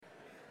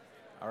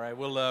All right,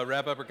 we'll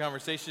wrap up our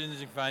conversations.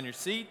 You can find your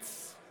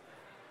seats.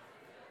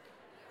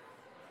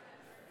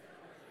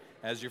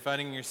 As you're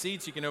finding your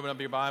seats, you can open up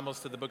your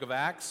Bibles to the book of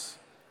Acts.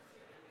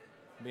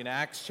 We'll be in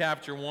Acts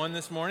chapter 1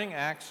 this morning,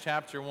 Acts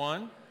chapter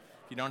 1. If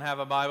you don't have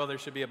a Bible, there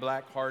should be a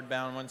black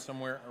hardbound one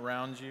somewhere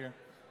around you.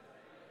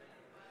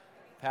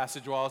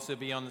 Passage will also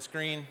be on the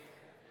screen.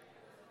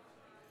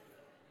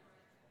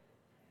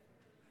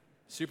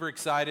 Super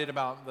excited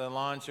about the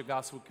launch of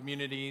Gospel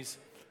Communities.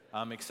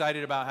 I'm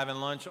excited about having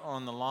lunch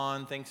on the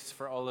lawn. Thanks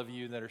for all of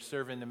you that are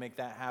serving to make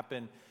that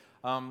happen.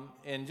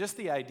 And just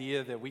the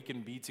idea that we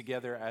can be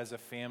together as a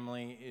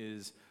family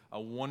is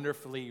a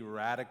wonderfully,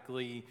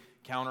 radically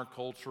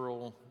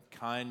countercultural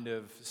kind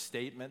of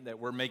statement that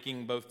we're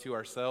making both to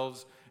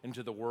ourselves and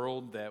to the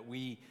world, that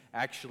we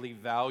actually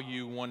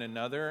value one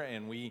another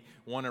and we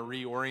want to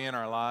reorient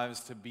our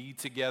lives to be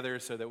together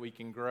so that we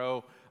can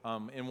grow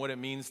in what it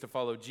means to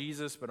follow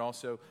Jesus, but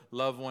also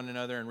love one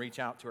another and reach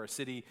out to our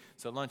city.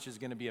 So lunch is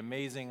going to be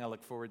amazing. I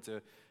look forward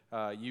to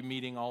you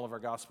meeting all of our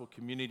gospel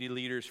community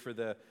leaders for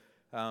the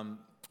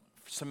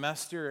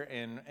semester.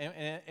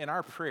 And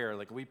our prayer,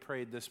 like we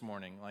prayed this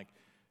morning, like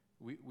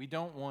we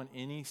don't want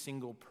any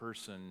single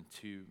person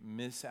to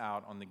miss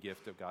out on the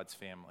gift of God's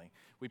family.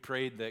 We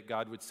prayed that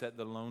God would set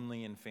the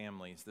lonely in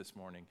families this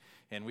morning.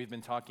 And we've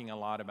been talking a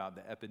lot about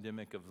the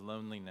epidemic of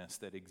loneliness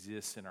that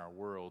exists in our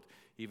world.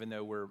 Even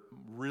though we're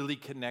really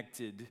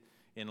connected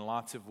in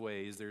lots of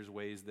ways, there's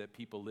ways that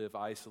people live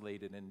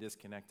isolated and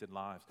disconnected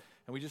lives.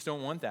 And we just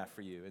don't want that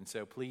for you. And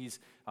so please,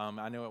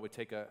 I know it would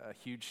take a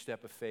huge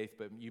step of faith,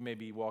 but you may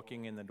be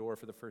walking in the door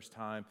for the first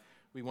time.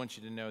 We want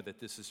you to know that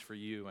this is for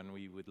you, and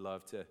we would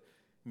love to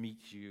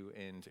meet you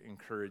and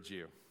encourage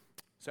you.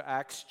 So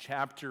Acts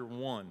chapter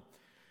 1.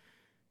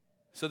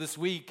 So this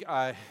week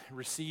I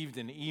received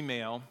an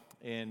email,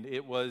 and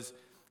it was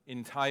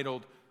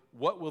entitled,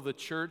 "What Will the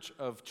Church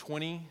of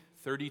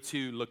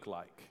 2032 Look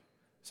Like?"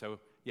 So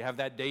you have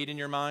that date in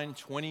your mind,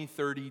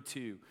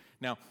 2032.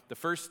 Now, the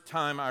first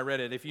time I read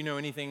it, if you know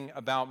anything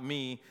about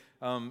me,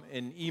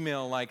 an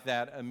email like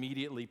that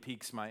immediately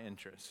piques my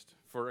interest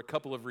for a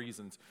couple of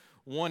reasons.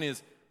 One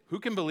is, who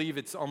can believe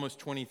it's almost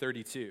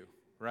 2032?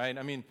 Right?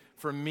 I mean,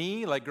 for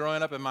me, like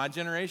growing up in my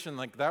generation,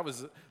 that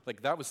was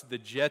the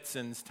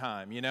Jetsons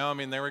time, you know? I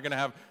mean, they were going to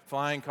have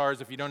flying cars.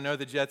 If you don't know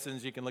the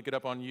Jetsons, you can look it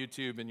up on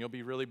YouTube and you'll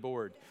be really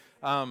bored.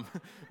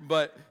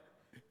 But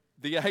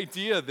the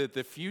idea that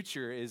the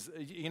future is,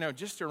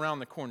 just around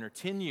the corner,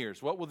 10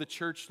 years, what will the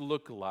church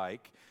look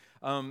like?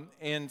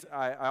 And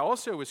I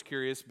also was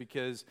curious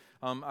because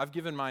I've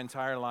given my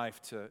entire life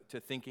to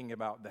thinking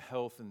about the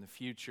health and the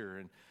future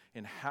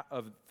and how,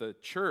 of the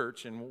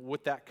church and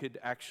what that could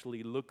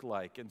actually look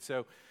like. And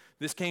so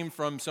this came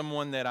from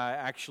someone that I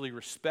actually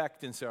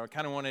respect, and so I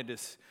kind of wanted to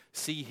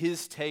see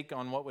his take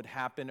on what would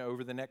happen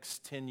over the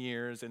next 10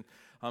 years. And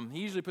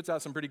he usually puts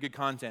out some pretty good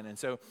content. And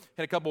so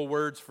had a couple of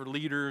words for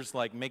leaders,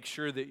 like make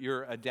sure that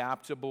you're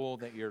adaptable,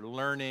 that you're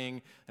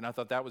learning, and I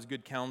thought that was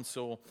good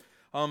counsel.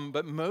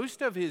 But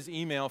most of his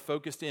email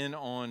focused in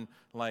on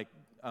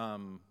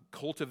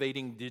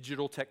cultivating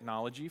digital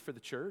technology for the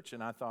church,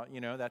 and I thought,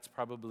 that's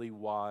probably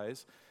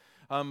wise.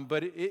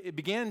 But it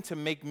began to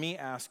make me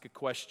ask a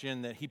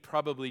question that he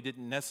probably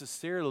didn't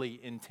necessarily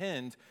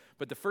intend.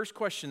 But the first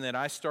question that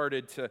I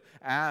started to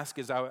ask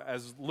as I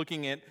was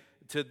looking at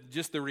to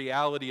just the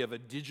reality of a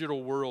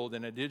digital world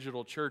and a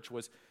digital church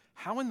was,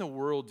 how in the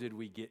world did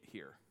we get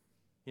here?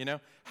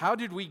 How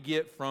did we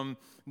get from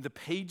the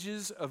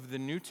pages of the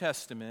New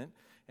Testament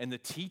and the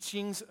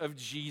teachings of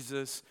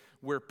Jesus,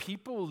 where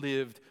people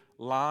lived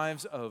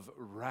lives of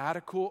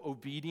radical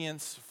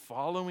obedience,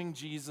 following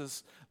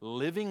Jesus,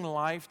 living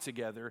life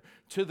together,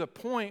 to the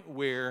point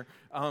where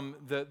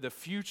the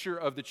future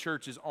of the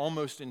church is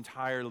almost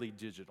entirely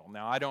digital.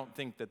 Now, I don't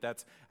think that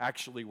that's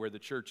actually where the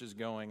church is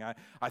going.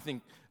 I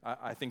think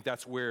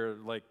that's where,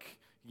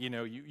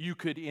 you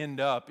could end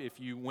up if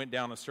you went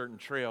down a certain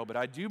trail. But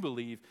I do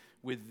believe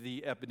with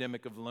the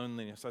epidemic of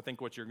loneliness, I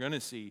think what you're going to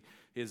see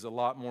is a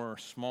lot more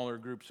smaller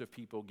groups of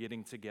people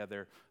getting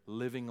together,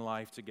 living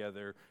life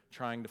together,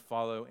 trying to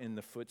follow in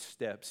the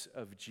footsteps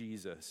of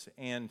Jesus.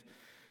 And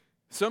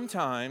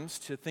sometimes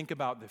to think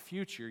about the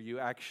future, you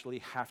actually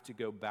have to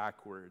go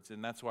backwards.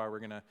 And that's why we're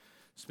going to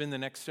spend the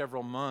next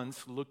several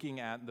months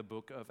looking at the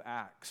book of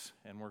Acts.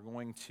 And we're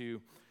going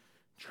to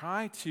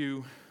try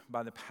to,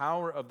 by the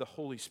power of the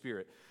Holy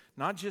Spirit,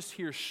 not just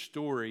hear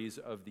stories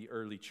of the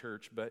early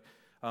church, but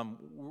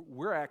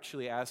we're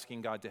actually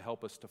asking God to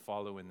help us to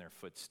follow in their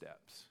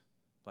footsteps.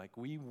 Like,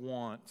 we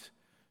want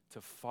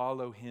to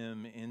follow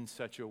him in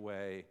such a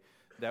way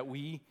that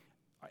we,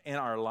 in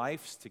our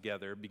lives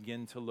together,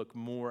 begin to look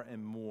more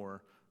and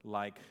more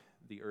like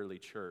the early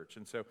church.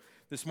 And so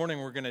this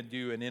morning we're going to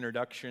do an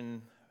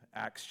introduction,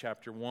 Acts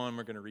chapter 1.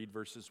 We're going to read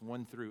verses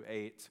 1 through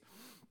 8.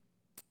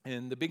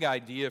 And the big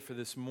idea for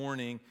this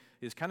morning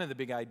is kind of the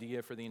big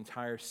idea for the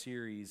entire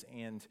series,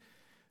 and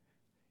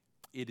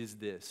it is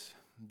this.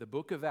 The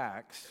book of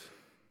Acts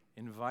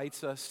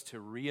invites us to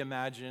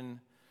reimagine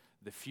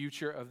the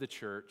future of the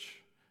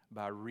church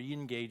by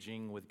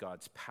re-engaging with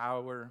God's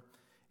power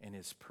and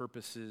his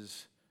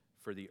purposes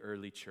for the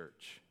early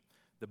church.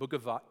 The book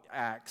of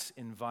Acts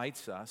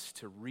invites us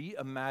to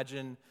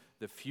reimagine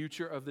the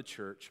future of the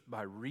church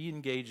by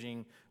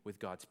re-engaging with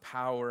God's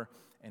power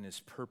and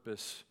His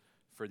purpose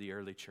for the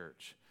early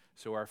church.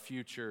 So our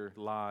future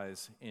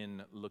lies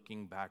in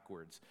looking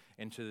backwards,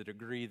 and to the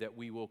degree that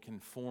we will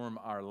conform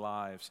our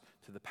lives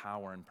to the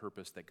power and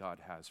purpose that God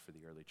has for the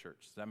early church.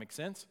 Does that make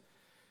sense?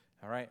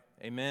 All right,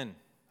 amen.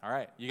 All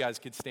right, you guys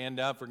could stand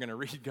up. We're going to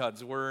read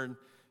God's word.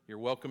 You're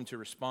welcome to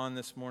respond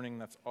this morning.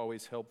 That's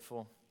always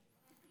helpful.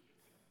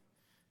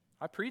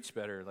 I preach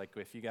better, like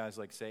if you guys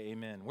like say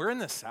amen. We're in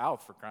the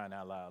South, for crying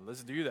out loud.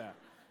 Let's do that,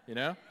 you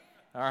know?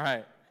 All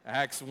right,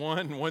 Acts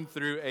 1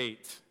 through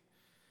 8.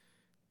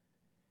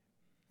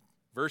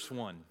 Verse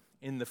 1,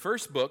 in the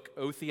first book,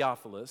 O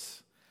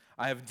Theophilus,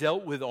 I have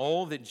dealt with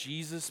all that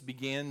Jesus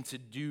began to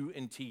do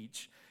and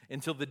teach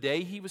until the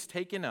day He was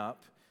taken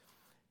up,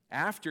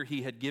 after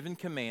He had given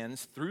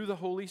commands through the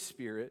Holy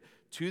Spirit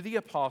to the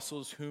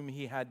apostles whom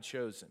He had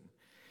chosen.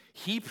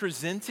 He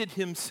presented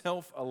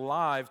Himself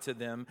alive to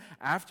them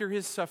after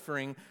His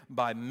suffering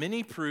by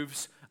many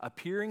proofs,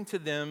 appearing to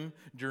them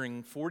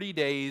during 40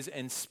 days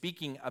and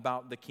speaking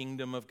about the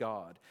kingdom of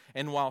God.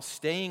 And while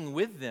staying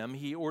with them,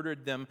 He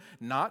ordered them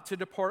not to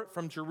depart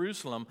from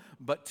Jerusalem,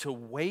 but to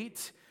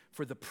wait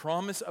for the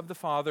promise of the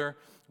Father,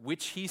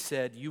 which He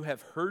said, you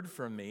have heard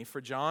from me.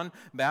 For John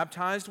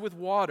baptized with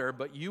water,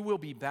 but you will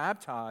be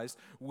baptized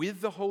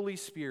with the Holy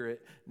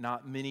Spirit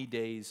not many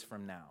days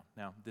from now.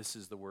 Now, this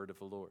is the word of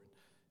the Lord.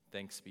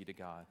 Thanks be to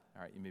God.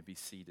 All right, you may be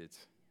seated.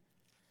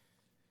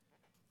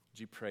 Would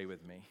you pray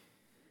with me?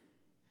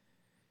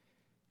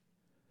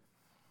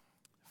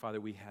 Father,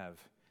 we have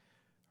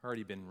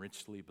already been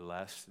richly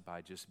blessed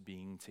by just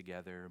being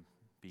together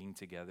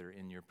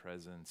in your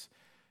presence,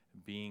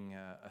 being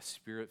a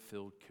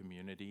spirit-filled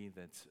community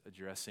that's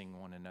addressing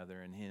one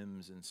another in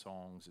hymns and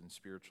songs and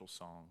spiritual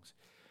songs.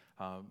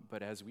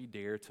 But as we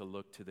dare to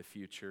look to the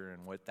future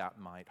and what that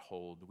might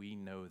hold, we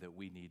know that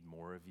we need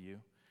more of you.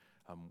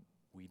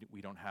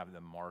 We don't have the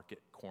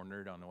market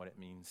cornered on what it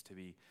means to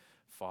be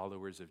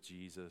followers of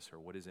Jesus, or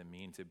what does it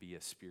mean to be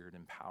a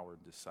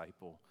spirit-empowered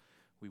disciple.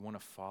 We want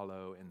to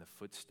follow in the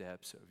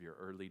footsteps of your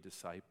early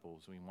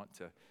disciples. We want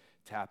to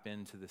tap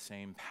into the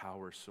same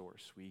power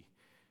source. We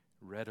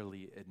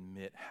readily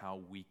admit how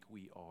weak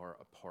we are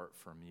apart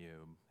from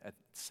you. At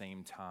the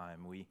same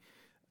time, we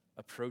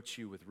approach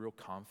you with real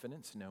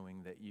confidence,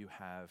 knowing that you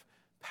have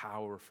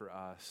power for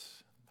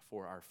us,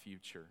 for our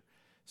future.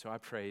 So I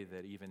pray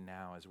that even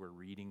now, as we're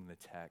reading the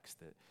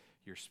text, that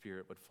your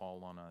Spirit would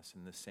fall on us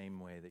in the same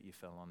way that you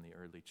fell on the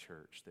early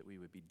church, that we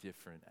would be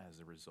different as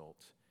a result.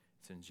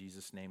 It's in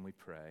Jesus' name we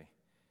pray.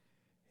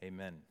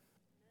 Amen.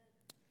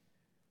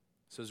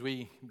 So as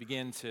we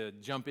begin to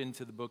jump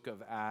into the book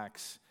of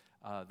Acts,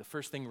 the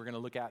first thing we're going to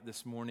look at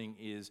this morning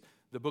is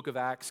the book of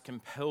Acts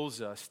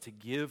compels us to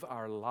give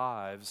our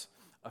lives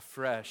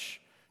afresh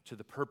to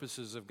the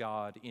purposes of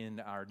God in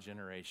our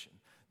generation.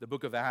 The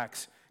book of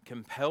Acts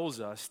compels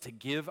us to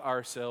give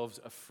ourselves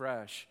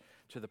afresh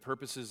to the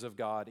purposes of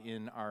God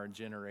in our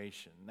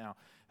generation. Now,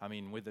 I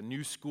mean, with a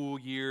new school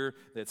year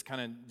that's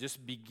kind of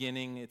just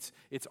beginning,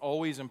 it's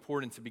always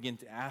important to begin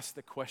to ask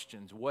the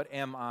questions, what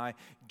am I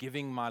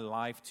giving my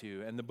life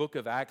to? And the book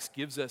of Acts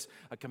gives us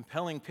a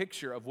compelling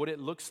picture of what it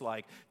looks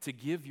like to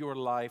give your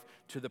life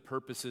to the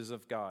purposes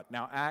of God.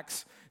 Now,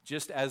 Acts,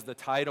 just as the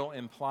title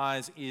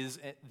implies, is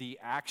the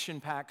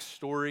action-packed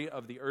story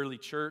of the early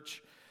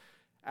church.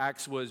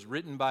 Acts was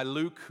written by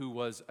Luke, who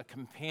was a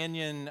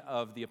companion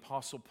of the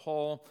Apostle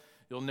Paul.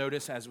 You'll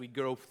notice as we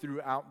go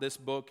throughout this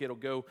book, it'll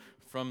go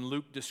from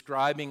Luke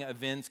describing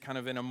events kind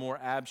of in a more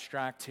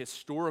abstract,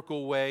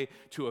 historical way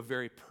to a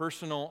very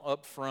personal,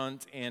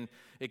 upfront, and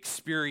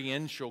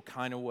experiential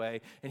kind of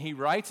way. And he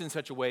writes in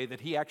such a way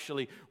that he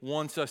actually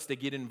wants us to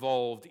get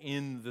involved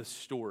in the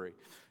story.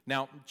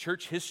 Now,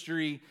 church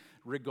history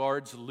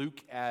regards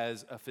Luke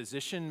as a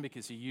physician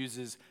because he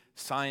uses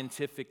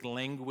scientific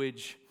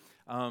language.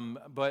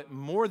 But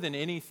more than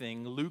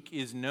anything, Luke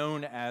is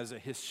known as a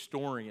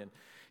historian.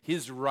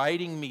 His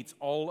writing meets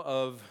all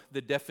of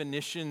the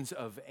definitions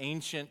of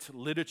ancient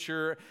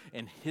literature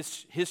and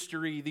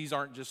history. These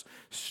aren't just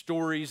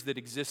stories that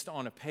exist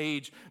on a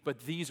page, but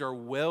these are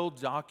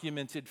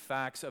well-documented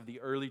facts of the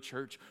early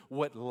church,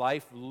 what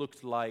life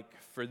looked like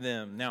for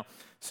them. Now,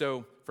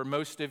 so for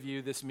most of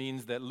you, this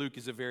means that Luke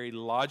is a very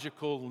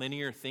logical,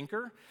 linear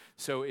thinker.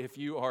 So if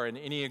you are an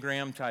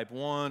Enneagram type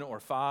 1 or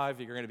 5,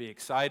 you're going to be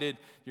excited.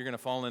 You're going to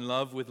fall in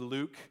love with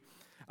Luke.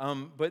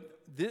 But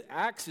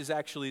Acts is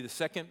actually the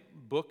second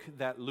book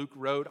that Luke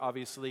wrote.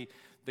 Obviously,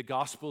 the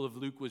Gospel of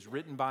Luke was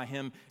written by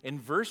him.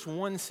 And verse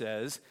 1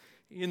 says,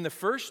 in the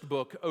first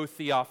book, O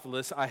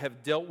Theophilus, I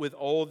have dealt with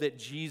all that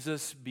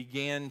Jesus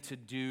began to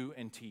do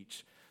and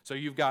teach. So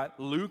you've got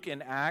Luke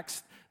and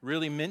Acts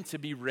really meant to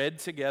be read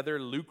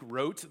together. Luke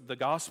wrote the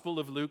Gospel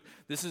of Luke.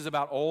 This is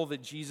about all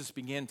that Jesus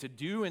began to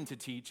do and to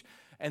teach.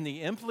 And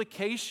the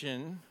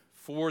implication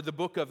for the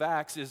book of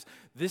Acts is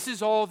this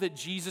is all that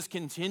Jesus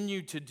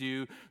continued to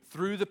do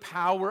through the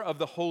power of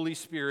the Holy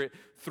Spirit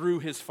through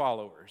his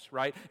followers,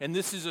 right? And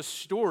this is a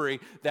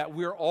story that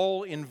we're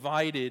all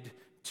invited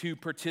to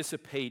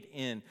participate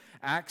in.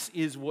 Acts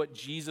is what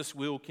Jesus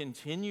will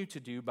continue to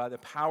do by the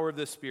power of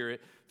the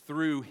Spirit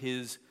through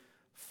his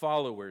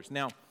followers.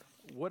 Now,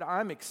 what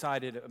I'm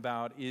excited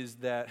about is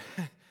that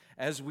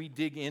as we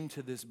dig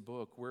into this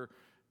book,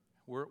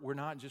 we're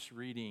not just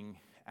reading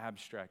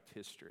abstract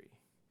history.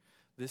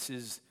 This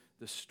is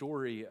the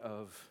story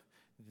of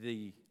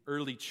the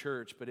early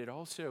church, but it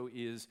also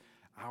is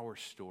our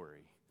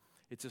story.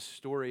 It's a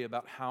story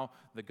about how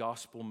the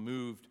gospel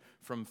moved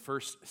from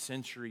first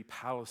century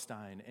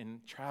Palestine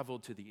and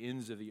traveled to the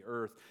ends of the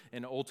earth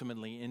and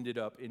ultimately ended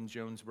up in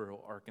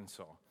Jonesboro,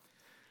 Arkansas.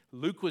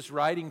 Luke was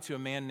writing to a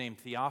man named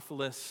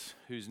Theophilus,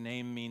 whose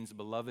name means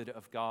beloved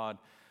of God.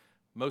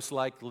 Most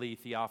likely,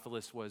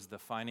 Theophilus was the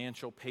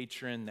financial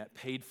patron that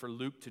paid for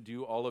Luke to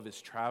do all of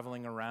his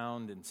traveling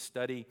around and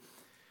study.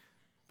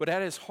 But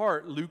at his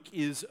heart, Luke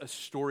is a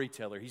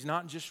storyteller. He's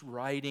not just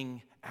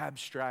writing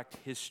abstract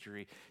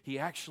history. He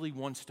actually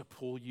wants to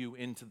pull you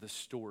into the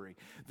story.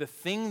 The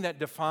thing that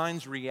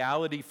defines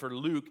reality for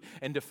Luke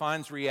and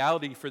defines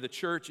reality for the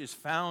church is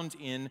found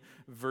in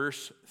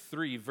verse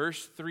 3.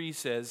 Verse 3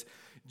 says,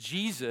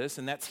 Jesus,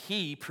 and that's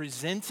he,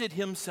 presented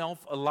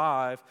himself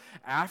alive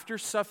after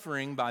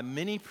suffering by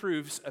many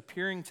proofs,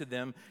 appearing to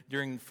them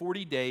during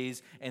 40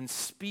 days and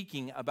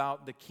speaking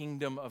about the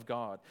kingdom of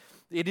God.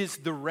 It is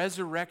the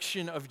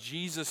resurrection of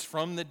Jesus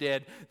from the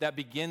dead that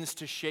begins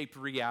to shape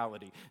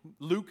reality.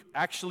 Luke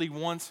actually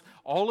wants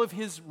all of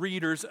his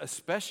readers,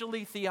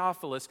 especially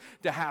Theophilus,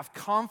 to have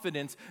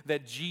confidence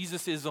that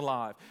Jesus is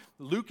alive.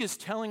 Luke is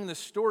telling the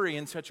story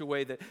in such a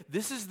way that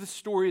this is the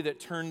story that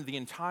turned the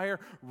entire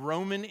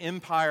Roman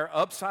Empire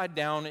upside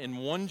down in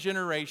one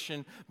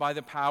generation by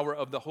the power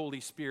of the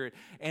Holy Spirit.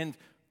 And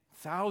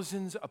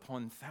thousands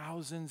upon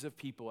thousands of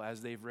people,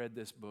 as they've read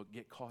this book,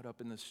 get caught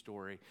up in the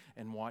story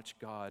and watch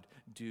God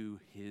do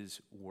his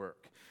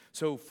work.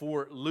 So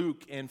for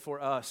Luke and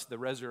for us, the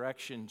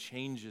resurrection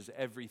changes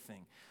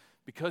everything.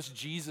 Because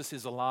Jesus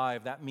is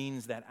alive, that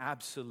means that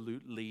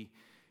absolutely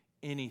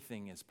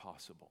anything is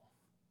possible.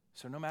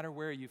 So no matter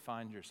where you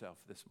find yourself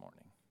this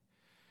morning,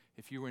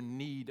 if you're in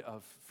need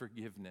of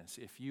forgiveness,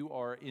 if you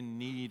are in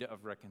need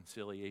of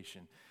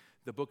reconciliation,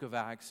 the book of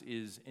Acts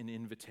is an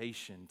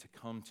invitation to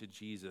come to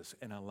Jesus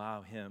and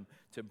allow him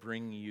to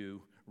bring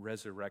you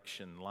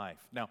resurrection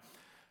life. Now,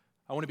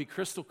 I want to be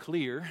crystal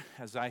clear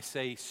as I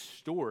say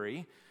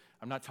story.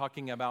 I'm not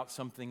talking about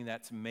something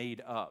that's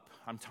made up.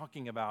 I'm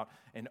talking about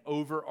an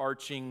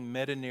overarching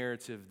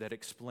meta-narrative that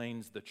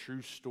explains the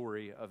true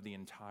story of the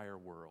entire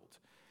world.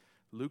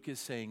 Luke is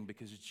saying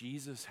because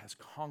Jesus has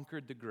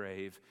conquered the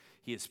grave,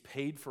 he has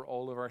paid for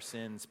all of our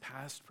sins,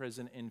 past,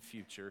 present, and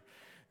future,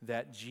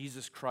 that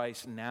Jesus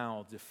Christ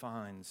now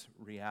defines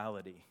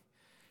reality.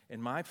 And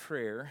my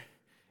prayer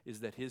is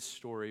that his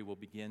story will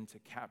begin to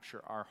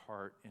capture our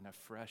heart in a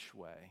fresh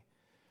way,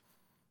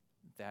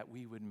 that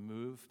we would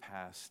move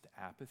past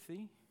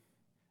apathy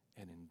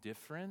and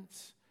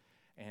indifference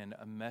and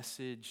a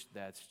message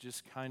that's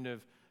just kind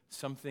of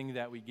something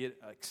that we get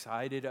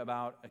excited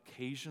about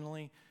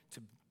occasionally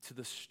to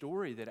the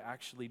story that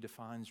actually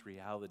defines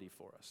reality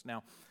for us.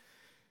 Now,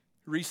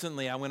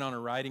 recently, I went on a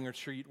writing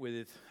retreat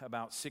with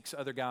about 6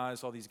 other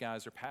guys. All these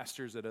guys are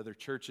pastors at other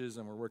churches,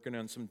 and we're working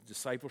on some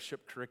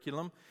discipleship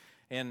curriculum.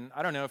 And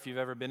I don't know if you've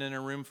ever been in a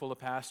room full of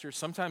pastors.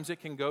 Sometimes it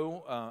can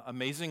go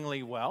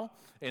amazingly well,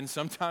 and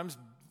sometimes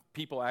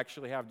people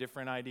actually have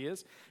different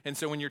ideas. And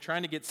so when you're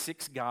trying to get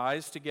 6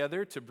 guys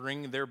together to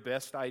bring their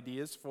best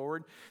ideas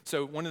forward,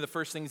 so one of the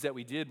first things that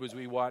we did was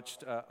we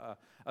watched a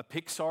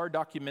Pixar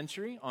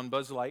documentary on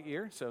Buzz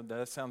Lightyear. So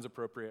that sounds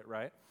appropriate,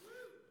 right?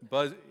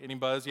 Buzz, any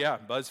Buzz? Yeah,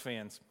 Buzz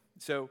fans.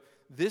 So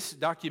this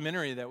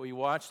documentary that we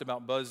watched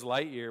about Buzz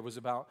Lightyear was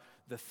about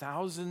the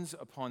thousands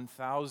upon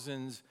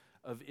thousands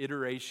of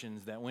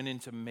iterations that went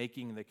into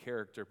making the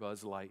character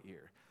Buzz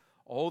Lightyear.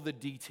 All the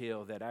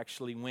detail that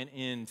actually went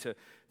into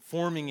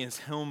forming his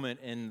helmet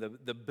and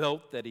the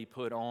belt that he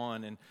put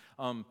on.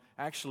 And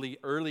actually,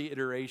 early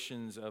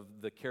iterations of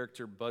the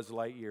character Buzz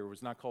Lightyear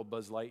was not called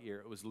Buzz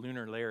Lightyear. It was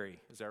Lunar Larry.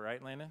 Is that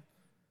right, Landon?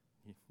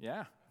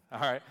 Yeah. All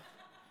right.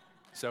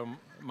 So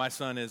my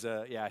son is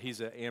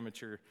he's an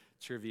amateur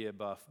trivia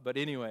buff. But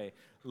anyway,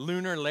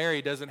 Lunar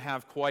Larry doesn't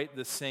have quite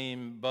the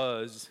same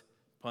buzz,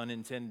 pun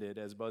intended,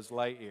 as Buzz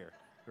Lightyear,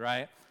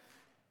 right?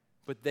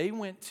 But they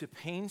went to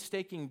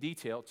painstaking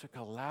detail to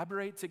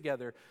collaborate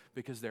together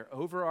because their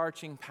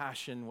overarching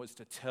passion was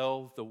to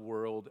tell the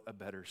world a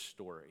better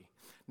story.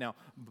 Now,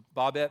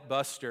 Babette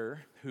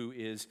Buster, who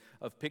is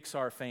of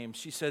Pixar fame,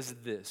 she says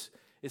this.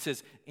 It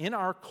says, in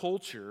our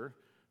culture,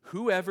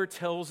 whoever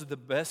tells the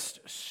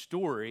best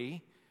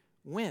story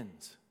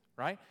wins,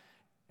 right?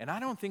 And I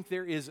don't think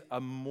there is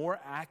a more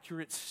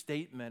accurate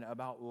statement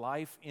about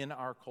life in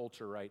our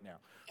culture right now.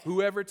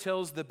 Whoever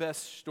tells the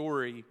best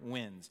story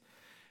wins.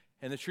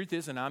 And the truth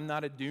is, and I'm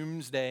not a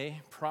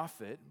doomsday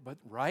prophet, but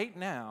right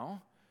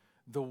now,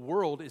 the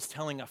world is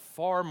telling a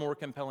far more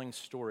compelling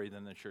story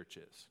than the church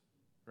is,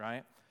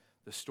 right?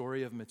 The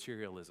story of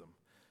materialism,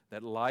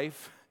 that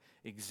life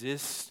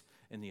exists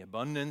in the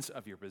abundance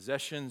of your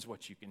possessions,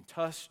 what you can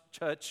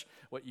touch,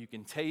 what you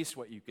can taste,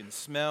 what you can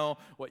smell,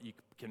 what you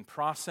can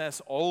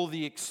process, all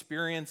the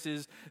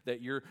experiences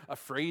that you're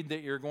afraid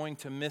that you're going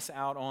to miss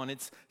out on.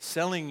 It's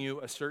selling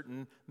you a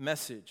certain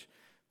message.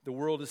 The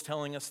world is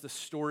telling us the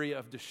story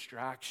of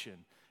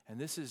distraction, and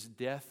this is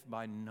death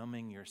by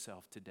numbing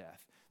yourself to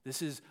death.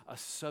 This is a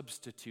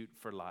substitute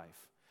for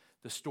life.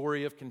 The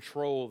story of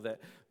control,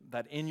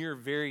 that in your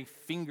very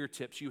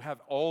fingertips you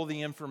have all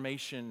the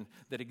information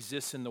that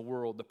exists in the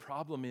world. The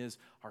problem is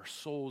our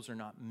souls are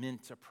not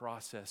meant to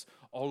process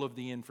all of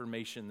the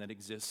information that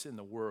exists in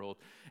the world.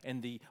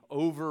 And the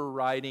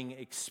overriding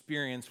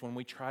experience when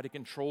we try to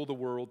control the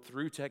world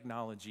through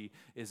technology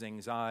is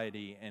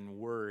anxiety and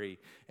worry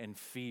and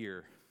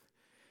fear.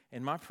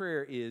 And my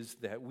prayer is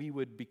that we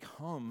would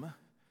become,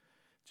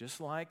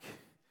 just like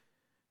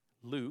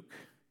Luke,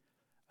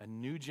 a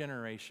new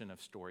generation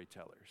of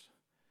storytellers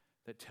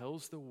that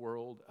tells the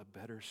world a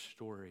better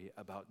story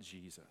about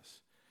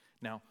Jesus.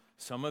 Now,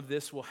 some of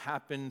this will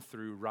happen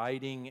through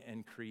writing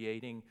and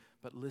creating,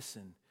 but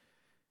listen,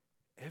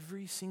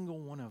 every single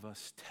one of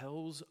us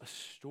tells a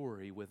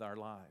story with our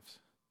lives,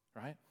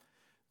 right?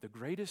 The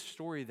greatest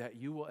story that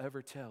you will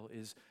ever tell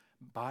is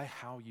by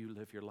how you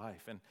live your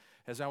life. And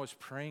as I was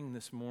praying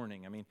this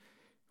morning,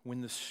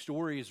 when the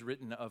story is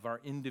written of our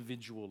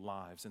individual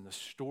lives and the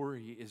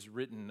story is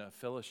written of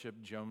Fellowship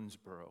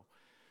Jonesboro,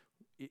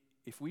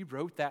 if we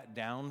wrote that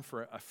down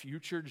for a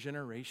future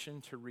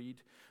generation to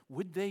read,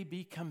 would they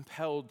be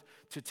compelled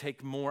to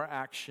take more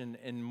action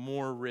and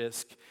more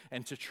risk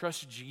and to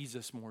trust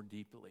Jesus more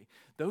deeply?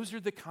 Those are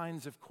the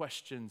kinds of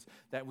questions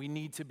that we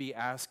need to be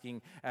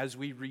asking as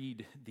we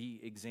read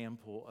the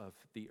example of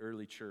the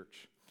early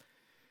church.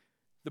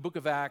 The book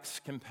of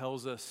Acts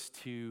compels us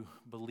to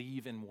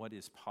believe in what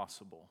is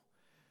possible.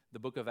 The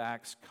book of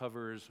Acts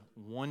covers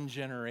one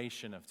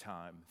generation of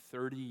time,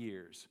 30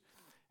 years.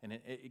 And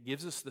it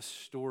gives us the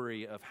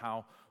story of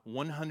how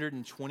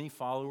 120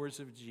 followers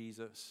of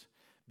Jesus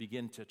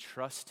begin to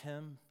trust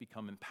him,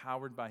 become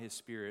empowered by his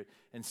Spirit,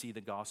 and see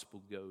the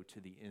gospel go to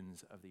the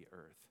ends of the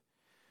earth.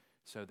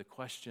 So the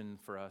question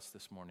for us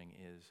this morning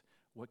is,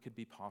 what could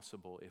be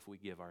possible if we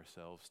give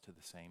ourselves to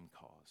the same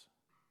cause?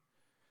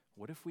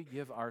 What if we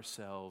give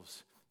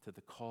ourselves to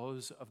the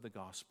cause of the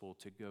gospel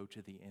to go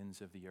to the ends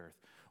of the earth?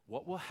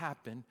 What will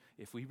happen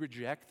if we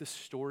reject the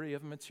story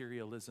of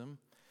materialism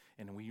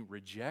and we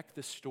reject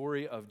the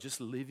story of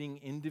just living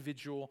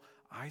individual,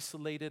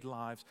 isolated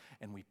lives,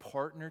 and we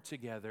partner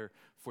together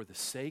for the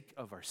sake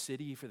of our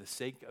city, for the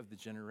sake of the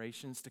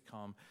generations to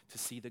come, to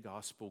see the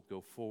gospel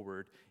go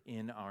forward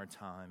in our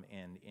time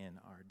and in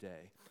our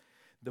day?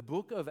 The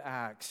book of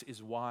Acts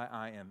is why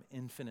I am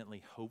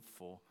infinitely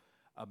hopeful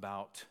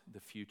about the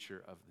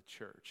future of the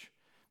church.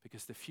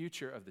 Because the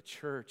future of the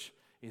church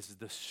is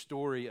the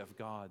story of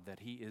God that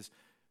he is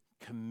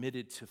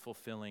committed to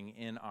fulfilling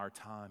in our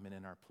time and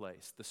in our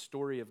place. The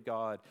story of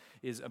God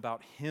is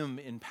about him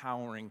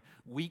empowering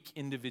weak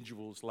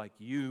individuals like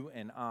you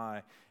and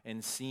I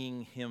and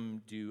seeing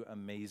him do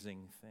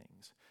amazing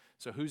things.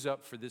 So who's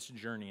up for this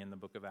journey in the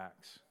book of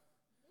Acts?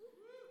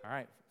 All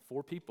right,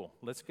 4 people.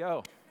 Let's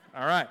go.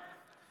 All right.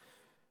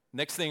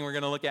 Next thing we're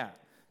going to look at.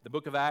 The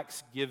book of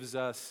Acts gives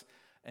us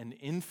an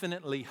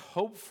infinitely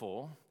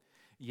hopeful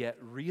yet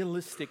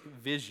realistic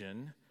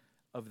vision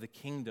of the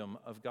kingdom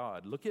of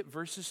God. Look at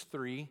verses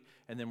 3,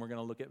 and then we're going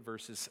to look at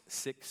verses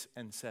 6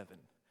 and 7.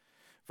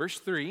 Verse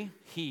 3,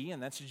 he,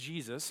 and that's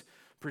Jesus,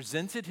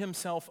 presented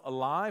himself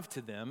alive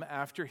to them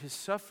after his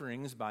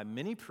sufferings by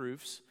many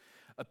proofs,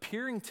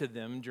 appearing to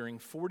them during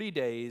 40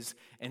 days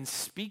and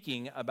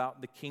speaking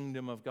about the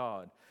kingdom of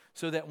God.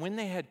 So that when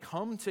they had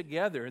come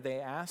together, they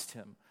asked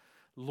him,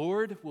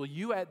 Lord, will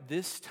you at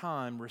this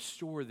time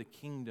restore the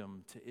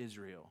kingdom to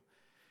Israel?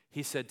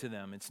 He said to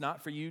them, it's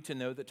not for you to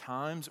know the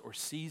times or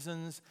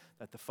seasons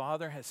that the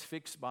Father has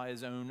fixed by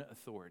his own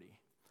authority.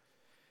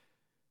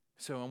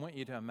 So I want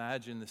you to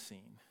imagine the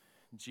scene.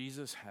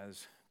 Jesus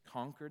has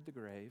conquered the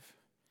grave.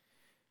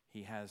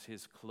 He has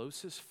his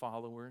closest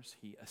followers.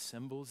 He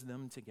assembles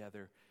them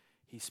together.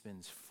 He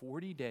spends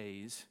 40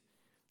 days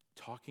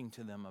talking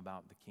to them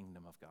about the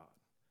kingdom of God.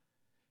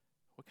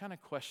 What kind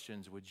of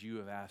questions would you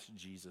have asked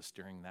Jesus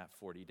during that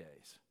 40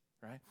 days,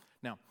 right?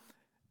 Now,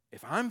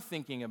 if I'm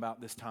thinking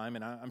about this time,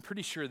 and I'm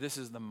pretty sure this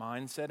is the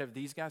mindset of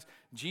these guys,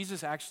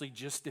 Jesus actually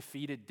just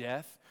defeated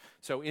death.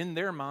 So in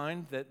their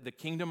mind, that the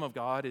kingdom of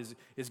God is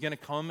going to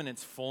come in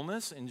its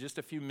fullness in just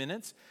a few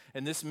minutes.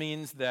 And this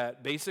means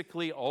that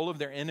basically all of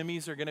their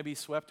enemies are going to be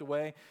swept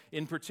away,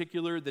 in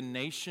particular the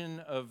nation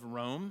of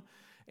Rome.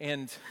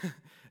 And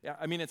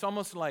it's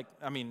almost like,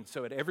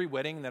 so at every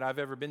wedding that I've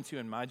ever been to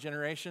in my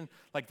generation,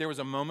 like there was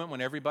a moment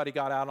when everybody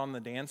got out on the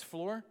dance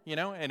floor,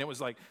 and it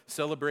was like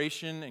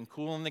celebration and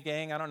Kool and the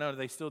Gang. I don't know, do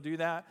they still do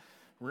that?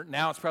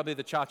 Now it's probably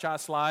the cha-cha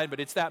slide, but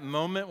it's that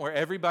moment where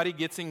everybody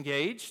gets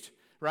engaged,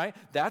 right?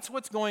 That's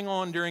what's going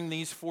on during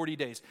these 40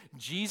 days.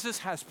 Jesus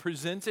has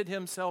presented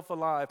himself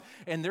alive,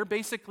 and they're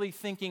basically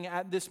thinking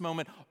at this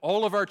moment,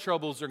 all of our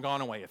troubles are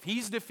gone away. If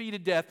he's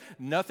defeated death,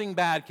 nothing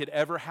bad could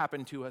ever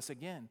happen to us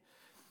again.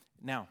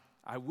 Now,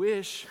 I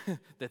wish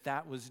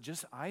that was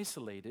just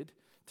isolated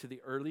to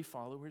the early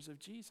followers of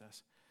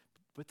Jesus.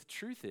 But the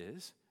truth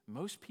is,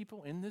 most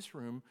people in this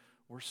room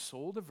were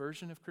sold a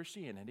version of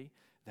Christianity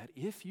that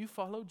if you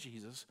follow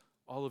Jesus,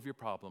 all of your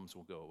problems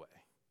will go away,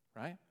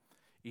 right?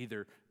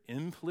 Either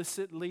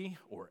implicitly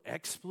or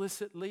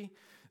explicitly,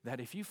 that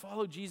if you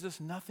follow Jesus,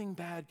 nothing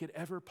bad could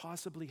ever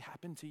possibly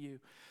happen to you.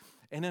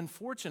 And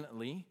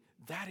unfortunately,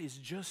 that is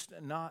just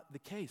not the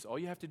case. All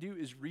you have to do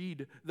is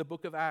read the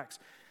book of Acts.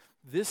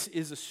 This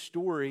is a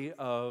story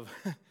of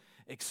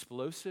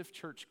explosive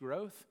church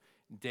growth.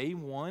 Day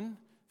one,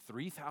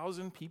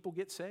 3,000 people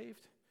get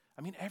saved.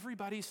 I mean,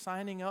 everybody's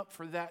signing up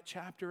for that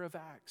chapter of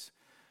Acts.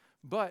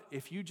 But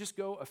if you just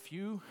go a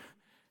few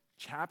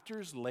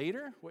chapters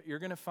later, what you're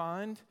going to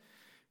find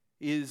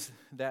is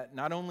that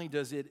not only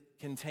does it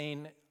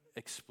contain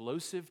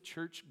explosive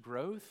church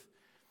growth,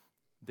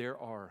 there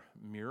are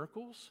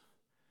miracles,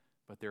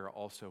 but there are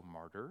also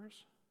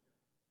martyrs.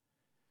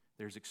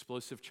 There's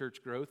explosive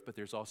church growth, but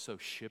there's also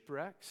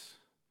shipwrecks,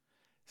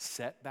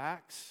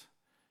 setbacks,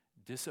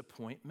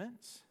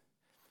 disappointments.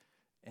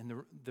 And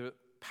the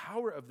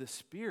power of the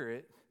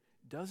Spirit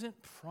doesn't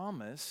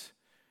promise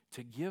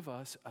to give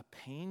us a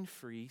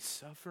pain-free,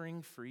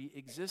 suffering-free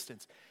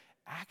existence.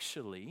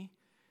 Actually,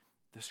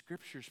 the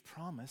Scriptures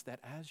promise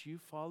that as you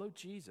follow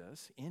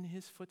Jesus in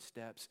his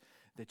footsteps,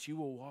 that you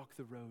will walk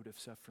the road of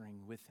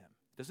suffering with him.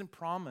 It doesn't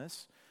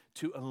promise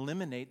to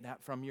eliminate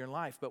that from your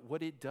life, but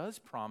what it does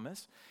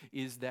promise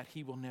is that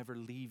he will never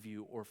leave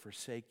you or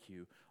forsake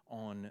you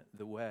on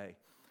the way.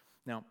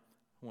 Now,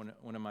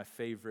 one of my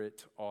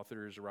favorite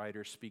authors,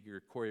 writer,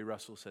 speaker, Corey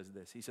Russell says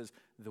this. He says,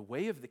 "The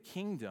way of the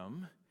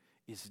kingdom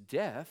is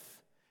death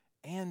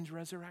and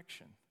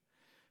resurrection."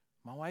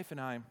 My wife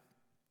and I,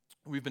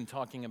 we've been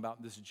talking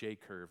about this J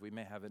curve. We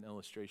may have an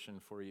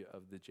illustration for you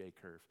of the J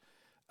curve.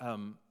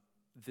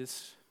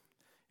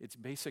 It's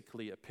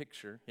basically a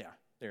picture. Yeah,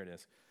 there it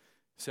is.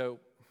 So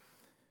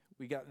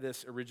we got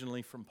this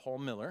originally from Paul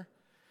Miller.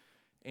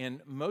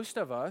 And most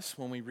of us,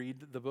 when we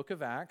read the book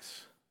of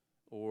Acts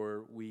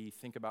or we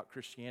think about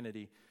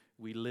Christianity,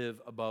 we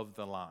live above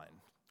the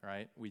line,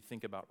 right? We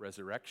think about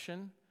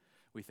resurrection.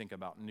 We think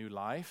about new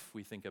life.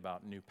 We think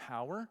about new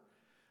power.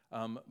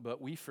 But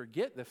we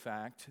forget the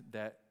fact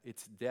that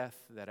it's death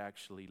that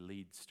actually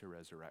leads to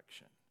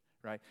resurrection,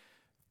 right?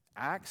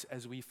 Acts,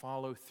 as we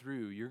follow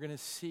through, you're going to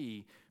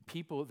see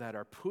people that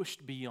are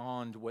pushed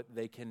beyond what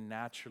they can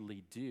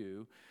naturally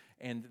do,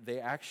 and they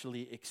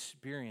actually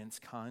experience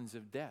kinds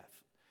of death.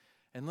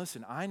 And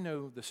listen, I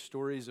know the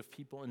stories of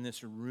people in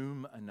this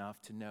room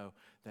enough to know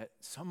that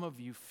some of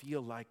you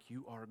feel like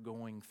you are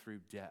going through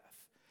death.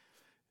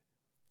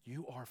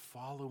 You are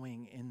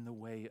following in the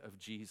way of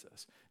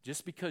Jesus.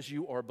 Just because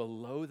you are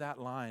below that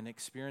line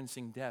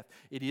experiencing death,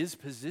 it is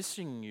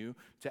positioning you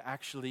to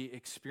actually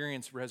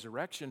experience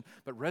resurrection,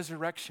 but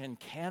resurrection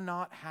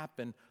cannot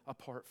happen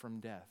apart from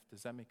death.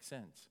 Does that make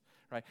sense?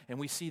 Right? And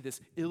we see this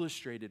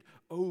illustrated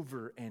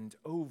over and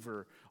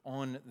over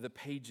on the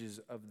pages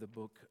of the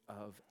book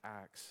of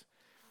Acts.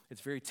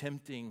 It's very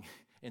tempting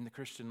in the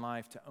Christian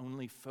life to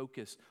only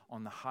focus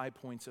on the high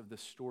points of the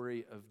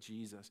story of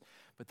Jesus.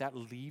 But that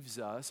leaves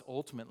us,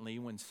 ultimately,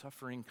 when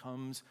suffering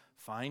comes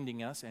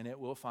finding us, and it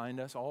will find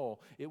us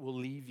all, it will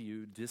leave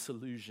you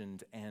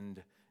disillusioned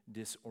and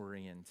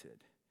disoriented.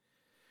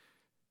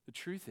 The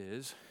truth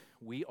is,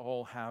 we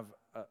all have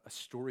a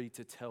story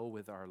to tell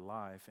with our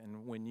life.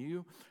 And when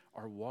you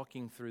are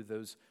walking through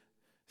those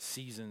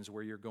seasons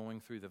where you're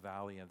going through the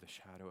valley of the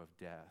shadow of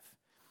death,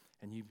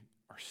 and you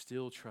are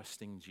still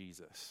trusting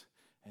Jesus,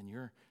 and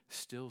you're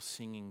still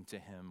singing to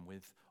him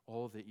with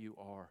all that you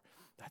are,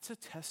 that's a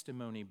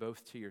testimony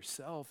both to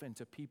yourself and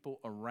to people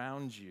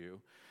around you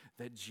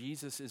that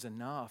Jesus is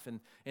enough.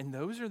 And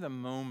those are the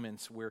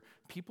moments where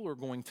people are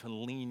going to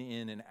lean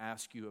in and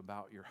ask you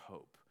about your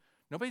hope.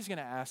 Nobody's going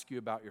to ask you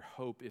about your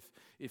hope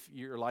if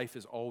your life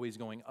is always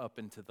going up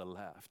and to the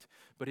left.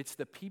 But it's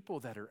the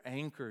people that are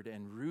anchored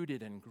and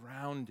rooted and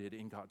grounded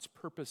in God's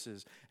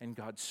purposes and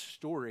God's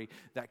story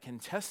that can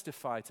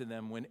testify to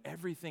them when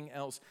everything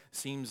else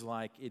seems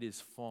like it is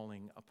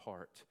falling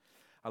apart.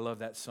 I love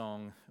that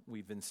song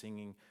we've been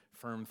singing,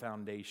 "Firm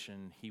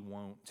Foundation, He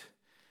Won't."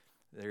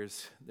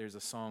 There's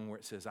a song where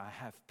it says, "I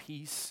have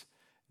peace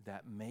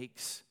that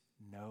makes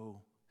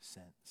no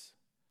sense."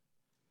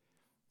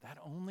 That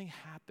only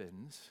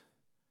happens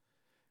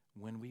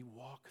when we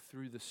walk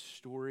through the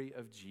story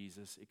of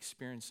Jesus,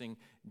 experiencing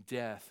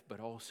death, but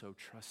also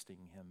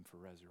trusting him for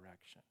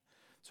resurrection.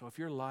 So if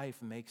your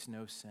life makes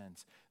no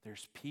sense,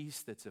 there's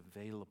peace that's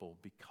available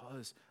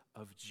because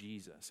of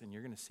Jesus. And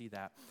you're going to see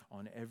that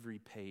on every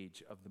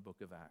page of the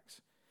book of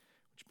Acts.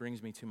 Which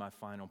brings me to my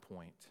final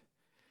point.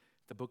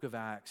 The book of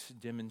Acts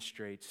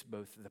demonstrates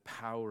both the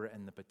power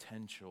and the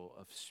potential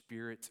of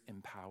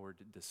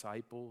Spirit-empowered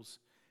disciples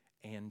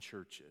and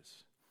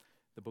churches.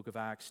 The book of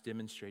Acts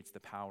demonstrates the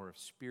power of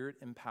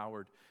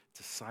Spirit-empowered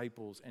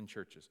disciples and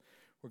churches.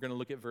 We're going to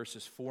look at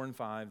verses 4 and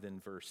 5, then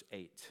verse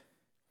 8.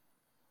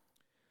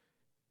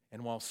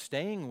 And while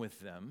staying with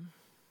them,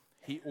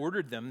 he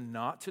ordered them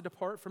not to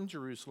depart from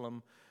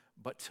Jerusalem,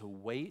 but to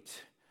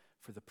wait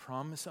for the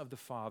promise of the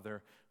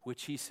Father,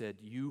 which he said,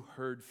 "You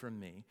heard from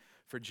me.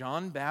 For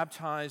John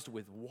baptized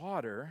with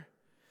water,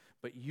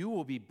 but you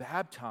will be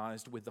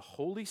baptized with the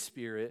Holy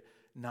Spirit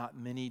not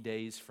many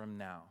days from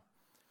now.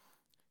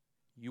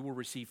 You will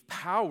receive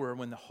power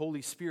when the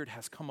Holy Spirit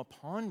has come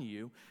upon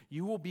you.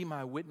 You will be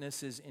my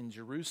witnesses in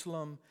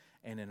Jerusalem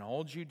and in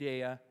all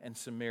Judea and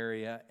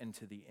Samaria and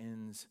to the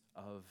ends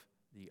of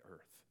the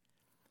earth."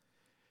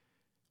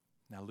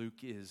 Now,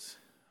 Luke is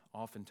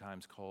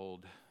oftentimes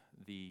called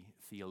the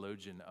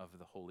theologian of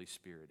the Holy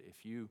Spirit.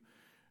 If you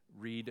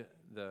read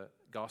the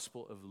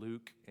Gospel of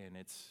Luke in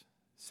its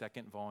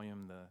second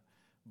volume, the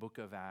book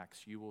of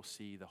Acts, you will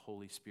see the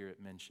Holy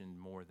Spirit mentioned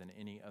more than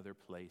any other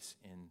place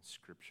in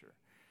Scripture.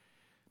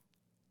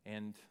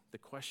 And the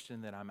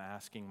question that I'm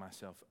asking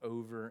myself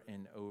over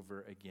and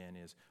over again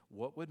is,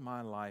 what would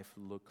my life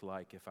look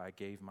like if I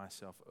gave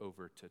myself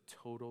over to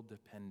total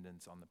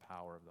dependence on the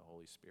power of the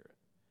Holy Spirit?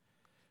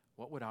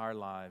 What would our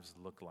lives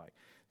look like?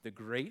 The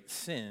great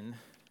sin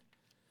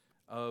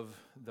of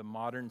the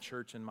modern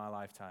church in my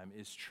lifetime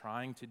is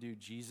trying to do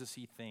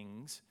Jesus-y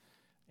things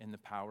in the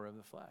power of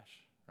the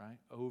flesh, right?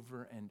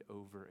 Over and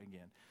over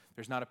again.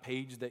 There's not a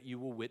page that you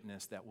will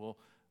witness that will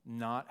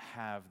not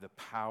have the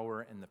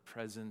power and the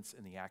presence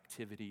and the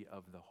activity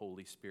of the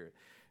Holy Spirit.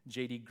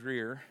 J.D.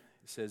 Greer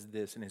says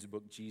this in his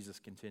book, Jesus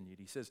Continued.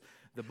 He says,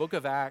 "The book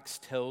of Acts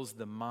tells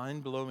the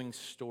mind-blowing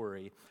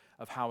story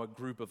of how a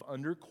group of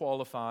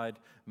underqualified,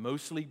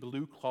 mostly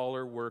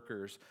blue-collar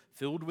workers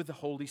filled with the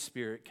Holy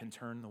Spirit can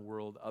turn the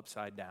world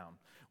upside down.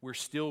 We're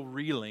still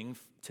reeling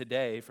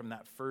today from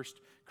that first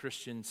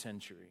Christian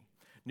century.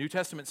 New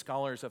Testament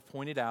scholars have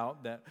pointed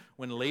out that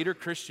when later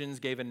Christians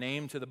gave a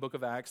name to the book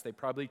of Acts, they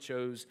probably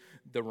chose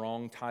the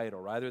wrong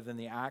title. Rather than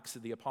the Acts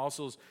of the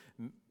Apostles,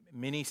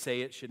 many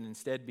say it should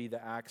instead be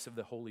the Acts of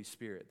the Holy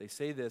Spirit. They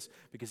say this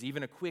because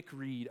even a quick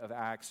read of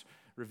Acts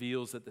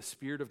reveals that the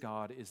Spirit of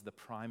God is the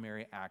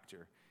primary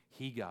actor.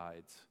 He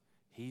guides,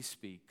 He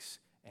speaks,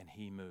 and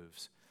He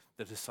moves.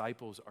 The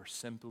disciples are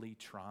simply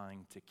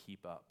trying to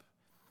keep up.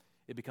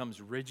 It becomes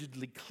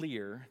rigidly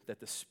clear that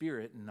the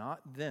Spirit,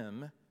 not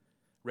them,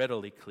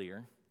 readily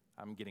clear,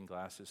 I'm getting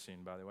glasses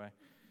soon, by the way,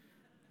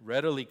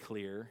 readily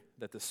clear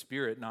that the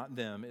Spirit, not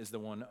them, is the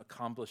one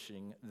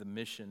accomplishing the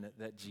mission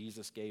that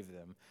Jesus gave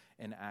them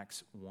in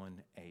Acts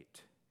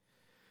 1:8.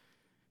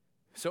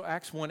 So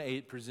Acts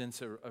 1:8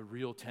 presents a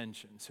real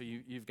tension. So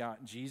you've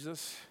got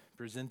Jesus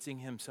presenting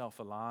himself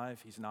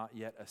alive. He's not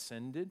yet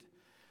ascended.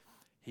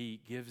 He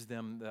gives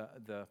them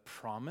the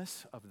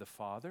promise of the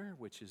Father,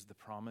 which is the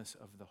promise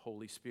of the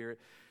Holy Spirit.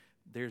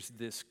 There's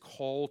this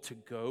call to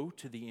go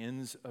to the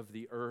ends of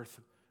the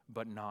earth,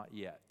 but not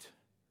yet,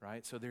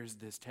 right? So there's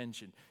this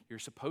tension. You're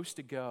supposed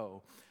to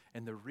go,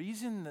 and the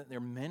reason that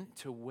they're meant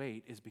to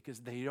wait is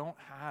because they don't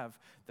have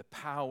the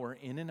power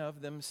in and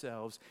of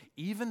themselves,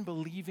 even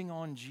believing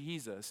on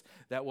Jesus,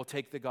 that will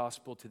take the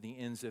gospel to the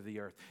ends of the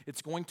earth.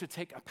 It's going to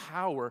take a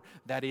power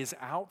that is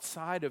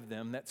outside of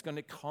them, that's going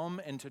to come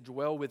and to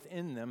dwell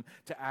within them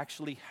to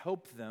actually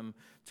help them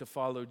to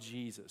follow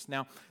Jesus.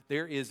 Now,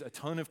 there is a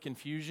ton of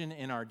confusion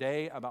in our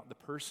day about the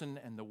person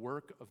and the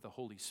work of the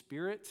Holy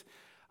Spirit.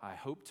 I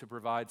hope to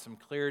provide some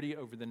clarity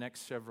over the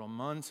next several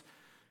months.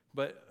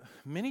 But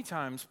many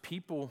times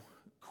people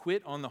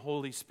quit on the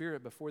Holy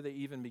Spirit before they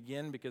even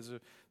begin because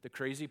of the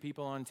crazy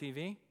people on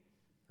TV,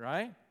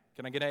 right?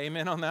 Can I get an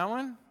amen on that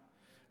one?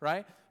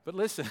 Right? But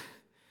listen,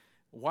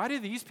 why do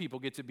these people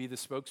get to be the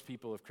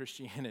spokespeople of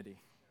Christianity,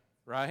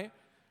 right?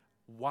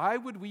 Why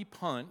would we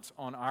punt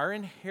on our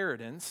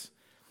inheritance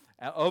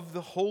of the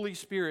Holy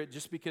Spirit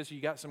just because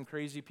you got some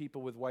crazy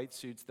people with white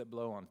suits that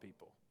blow on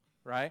people?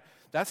 Right?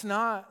 That's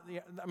not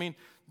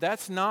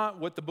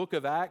what the book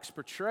of Acts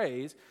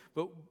portrays,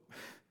 but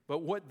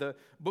what the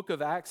book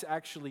of Acts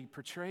actually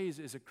portrays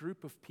is a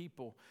group of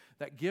people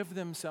that give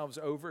themselves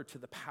over to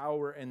the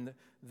power and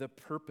the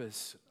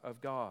purpose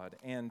of God.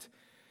 And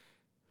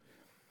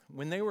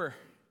when they were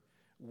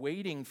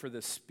waiting for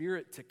the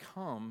Spirit to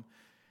come,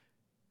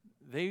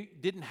 they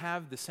didn't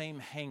have the same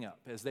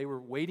hang-up. As they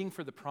were waiting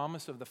for the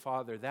promise of the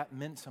Father, that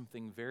meant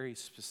something very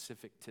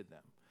specific to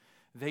them.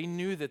 They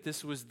knew that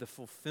this was the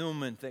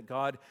fulfillment that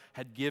God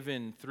had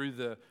given through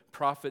the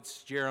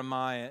prophets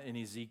Jeremiah and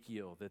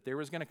Ezekiel, that there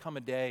was going to come a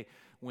day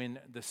when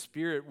the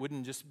Spirit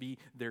wouldn't just be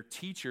their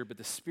teacher, but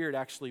the Spirit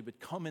actually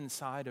would come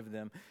inside of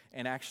them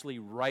and actually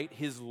write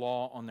His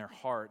law on their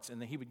hearts,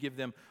 and that He would give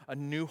them a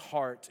new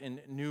heart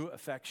and new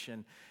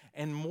affection.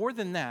 And more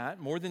than that,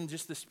 more than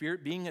just the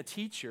Spirit being a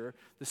teacher,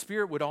 the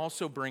Spirit would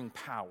also bring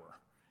power.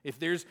 If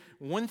there's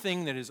one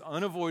thing that is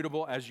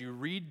unavoidable as you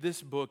read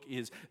this book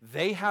is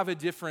they have a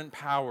different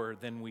power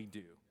than we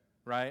do,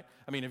 right?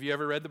 I mean, have you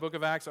ever read the book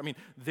of Acts? I mean,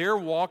 they're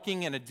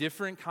walking in a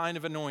different kind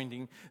of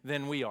anointing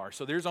than we are.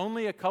 So there's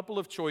only a couple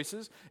of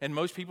choices, and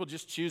most people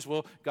just choose,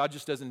 well, God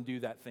just doesn't do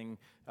that thing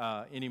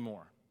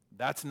anymore.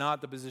 That's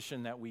not the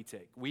position that we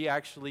take. We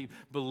actually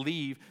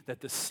believe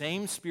that the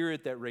same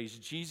Spirit that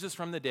raised Jesus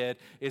from the dead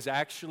is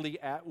actually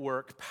at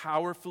work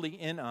powerfully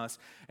in us,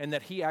 and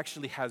that He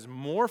actually has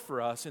more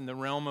for us in the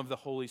realm of the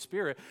Holy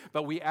Spirit,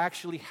 but we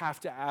actually have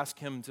to ask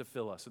Him to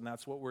fill us, and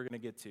that's what we're going to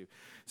get to.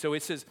 So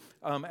it says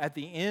at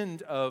the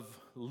end of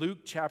Luke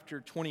chapter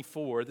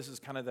 24, this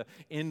is kind of the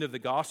end of the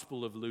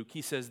Gospel of Luke,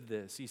 he says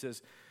this. He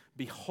says,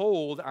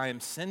 "Behold, I am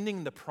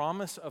sending the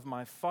promise of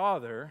my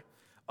Father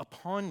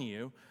upon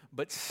you,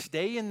 but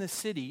stay in the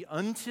city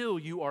until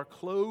you are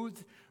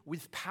clothed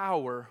with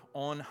power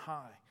on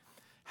high."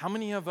 How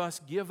many of us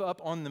give up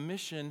on the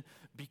mission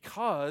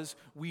because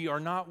we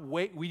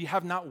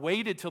have not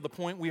waited till the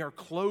point we are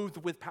clothed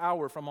with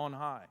power from on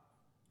high,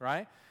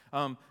 right?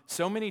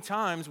 So many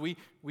times we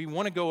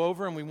want to go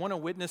over and we want to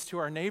witness to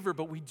our neighbor,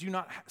 but we do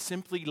not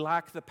simply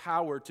lack the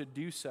power to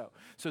do so.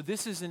 So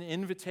this is an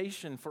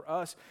invitation for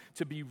us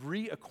to be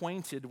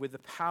reacquainted with the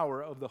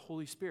power of the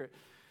Holy Spirit.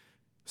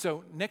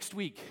 So next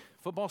week,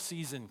 football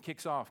season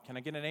kicks off. Can I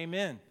get an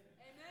amen?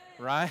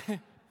 Amen. Right?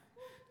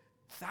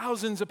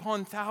 Thousands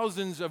upon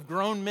thousands of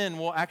grown men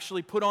will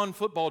actually put on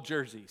football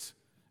jerseys,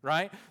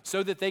 right?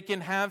 So that they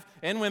can have,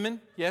 and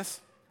women, yes,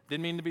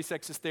 didn't mean to be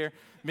sexist there.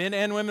 Men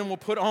and women will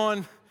put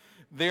on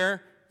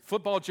their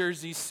football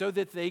jerseys so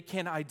that they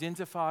can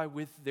identify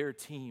with their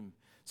team,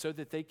 so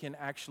that they can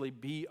actually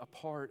be a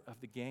part of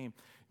the game.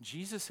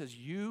 Jesus says,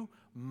 you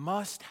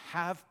must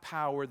have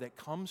power that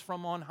comes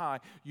from on high.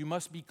 You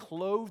must be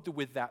clothed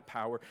with that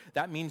power.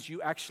 That means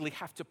you actually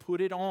have to put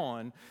it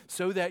on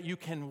so that you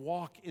can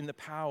walk in the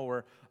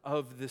power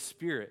of the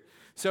Spirit.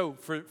 So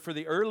for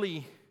the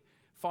early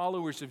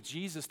followers of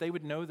Jesus, they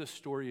would know the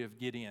story of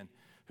Gideon,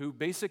 who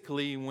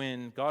basically,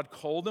 when God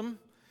called him,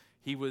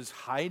 he was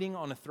hiding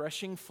on a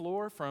threshing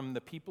floor from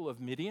the people of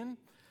Midian,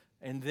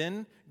 and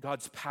then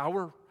God's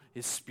power,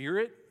 His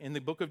Spirit, in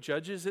the book of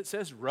Judges, it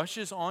says,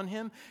 rushes on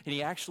him, and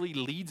he actually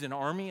leads an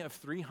army of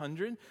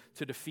 300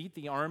 to defeat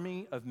the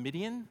army of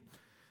Midian.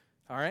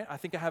 All right, I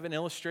think I have an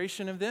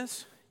illustration of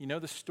this. You know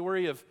the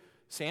story of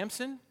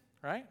Samson,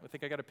 right? I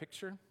think I got a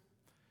picture.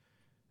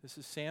 This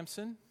is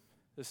Samson.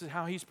 This is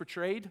how he's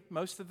portrayed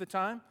most of the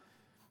time.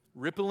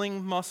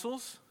 Rippling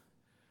muscles.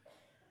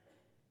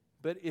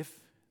 But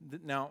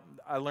now,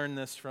 I learned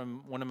this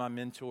from one of my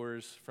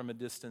mentors from a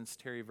distance,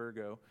 Terry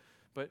Virgo.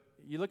 But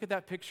you look at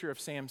that picture of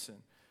Samson.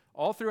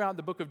 All throughout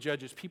the book of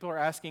Judges, people are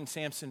asking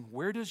Samson,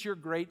 where does your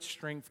great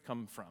strength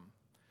come from?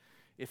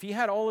 If he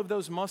had all of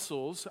those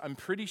muscles, I'm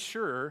pretty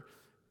sure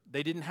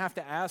they didn't have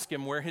to ask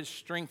him where his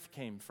strength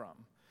came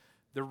from.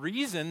 The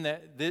reason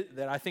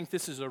that I think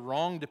this is a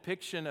wrong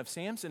depiction of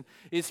Samson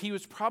is he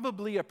was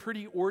probably a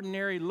pretty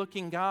ordinary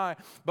looking guy,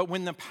 but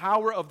when the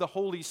power of the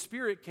Holy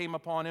Spirit came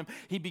upon him,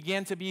 he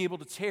began to be able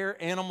to tear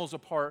animals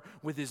apart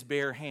with his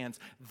bare hands.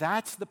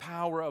 That's the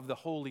power of the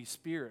Holy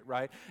Spirit,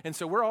 right? And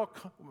so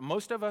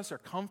most of us are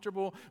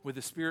comfortable with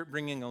the Spirit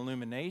bringing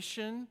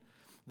illumination,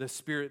 the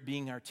Spirit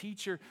being our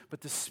teacher, but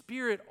the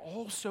Spirit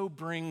also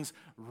brings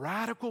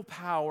radical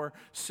power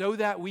so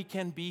that we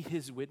can be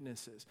His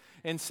witnesses.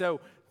 And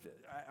so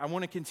I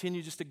want to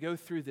continue just to go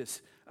through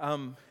this.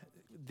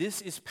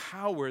 This is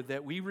power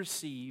that we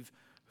receive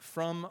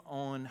from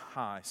on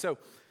high. So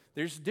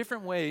there's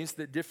different ways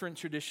that different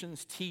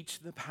traditions teach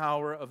the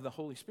power of the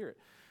Holy Spirit.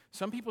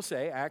 Some people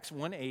say, Acts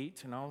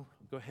 1:8, and I'll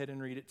go ahead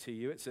and read it to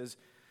you. It says,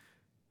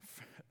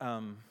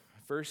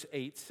 verse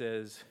 8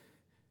 says,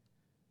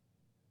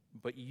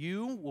 "But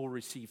you will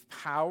receive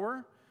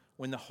power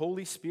when the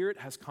Holy Spirit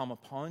has come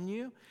upon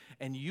you,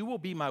 and you will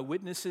be my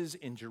witnesses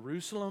in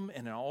Jerusalem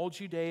and in all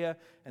Judea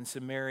and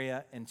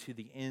Samaria and to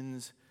the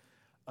ends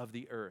of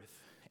the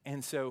earth."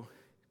 And so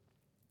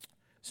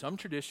some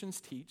traditions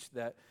teach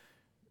that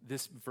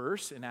this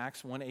verse in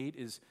Acts 1:8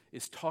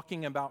 is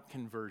talking about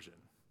conversion.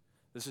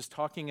 This is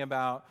talking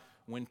about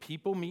when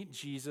people meet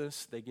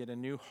Jesus, they get a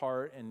new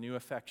heart and new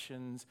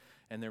affections,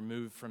 and they're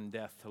moved from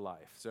death to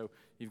life. So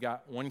you've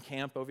got one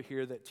camp over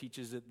here that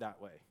teaches it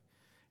that way.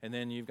 And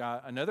then you've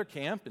got another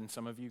camp, and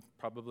some of you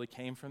probably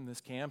came from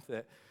this camp,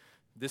 that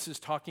this is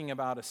talking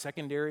about a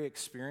secondary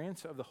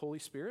experience of the Holy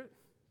Spirit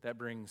that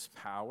brings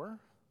power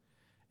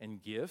and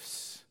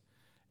gifts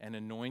and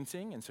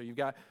anointing. And so you've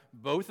got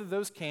both of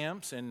those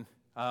camps, and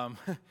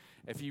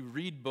if you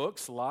read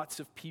books, lots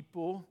of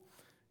people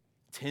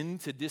tend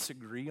to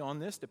disagree on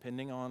this,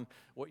 depending on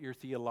what your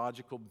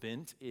theological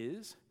bent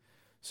is.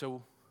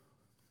 So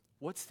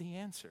what's the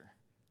answer?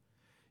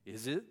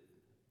 Is it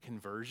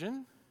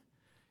conversion?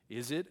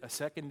 Is it a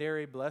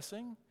secondary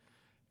blessing?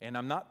 And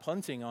I'm not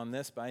punting on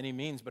this by any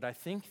means, but I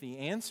think the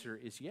answer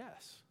is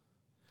yes.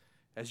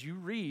 As you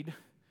read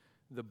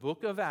the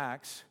book of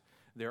Acts,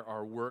 there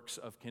are works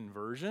of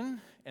conversion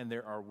and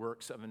there are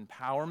works of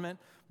empowerment,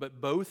 but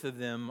both of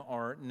them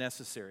are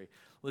necessary.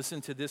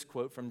 Listen to this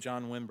quote from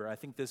John Wimber. I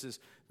think this is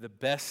the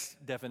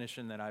best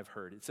definition that I've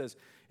heard. It says,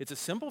 "It's a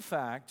simple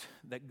fact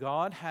that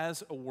God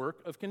has a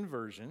work of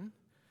conversion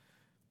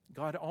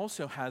God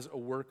also has a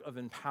work of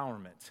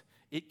empowerment.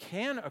 It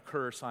can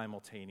occur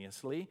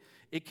simultaneously.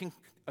 It can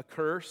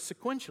occur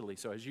sequentially.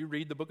 So as you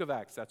read the book of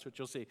Acts, that's what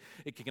you'll see.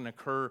 It can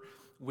occur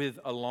with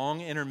a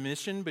long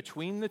intermission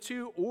between the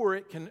two, or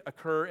it can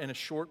occur in a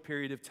short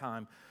period of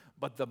time.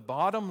 But the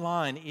bottom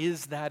line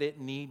is that it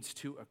needs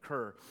to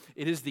occur.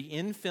 It is the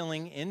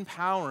infilling,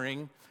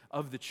 empowering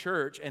of the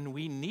church, and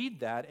we need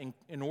that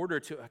in order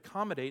to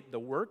accommodate the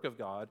work of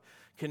God.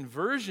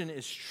 Conversion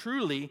is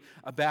truly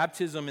a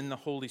baptism in the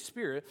Holy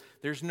Spirit.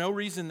 There's no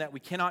reason that we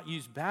cannot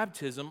use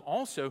baptism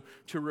also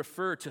to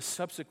refer to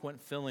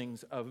subsequent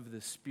fillings of the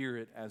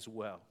Spirit as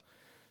well.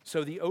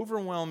 So the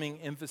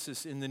overwhelming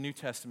emphasis in the New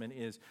Testament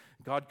is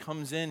God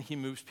comes in, he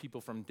moves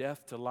people from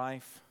death to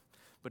life,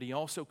 but he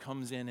also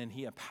comes in and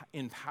he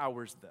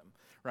empowers them,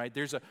 right?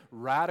 There's a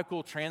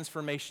radical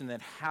transformation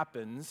that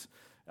happens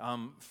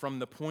from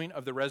the point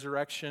of the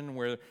resurrection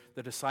where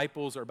the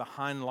disciples are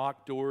behind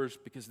locked doors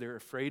because they're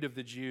afraid of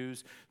the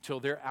Jews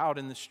till they're out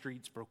in the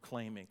streets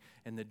proclaiming.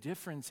 And the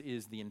difference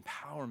is the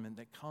empowerment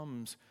that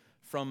comes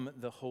from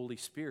the Holy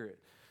Spirit.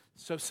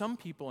 So some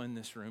people in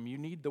this room, you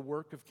need the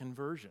work of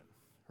conversion,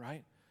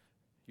 right?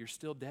 You're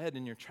still dead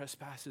in your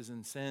trespasses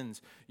and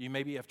sins. You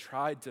maybe have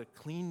tried to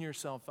clean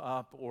yourself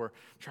up or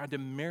tried to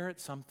merit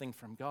something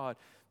from God.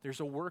 There's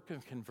a work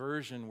of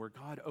conversion where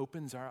God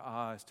opens our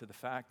eyes to the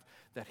fact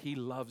that he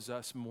loves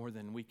us more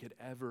than we could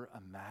ever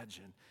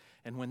imagine.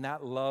 And when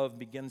that love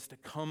begins to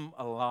come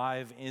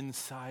alive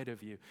inside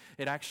of you,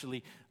 it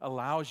actually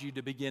allows you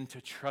to begin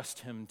to trust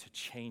him to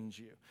change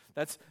you.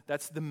 That's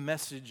the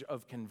message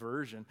of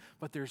conversion.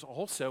 But there's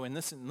also, and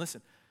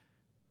listen,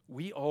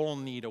 we all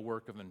need a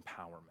work of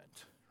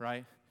empowerment,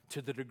 right?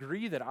 To the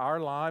degree that our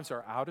lives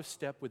are out of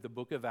step with the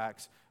book of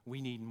Acts, we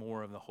need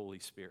more of the Holy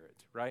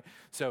Spirit, right?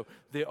 So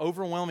the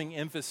overwhelming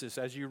emphasis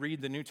as you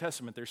read the New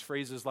Testament, there's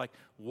phrases like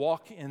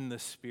walk in the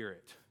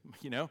Spirit,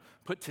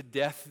 put to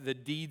death the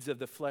deeds of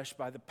the flesh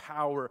by the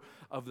power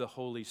of the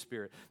Holy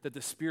Spirit, that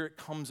the Spirit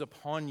comes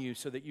upon you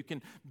so that you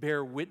can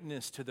bear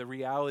witness to the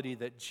reality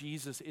that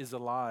Jesus is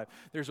alive.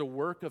 There's a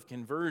work of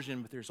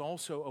conversion, but there's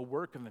also a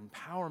work of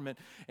empowerment,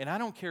 and I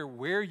don't care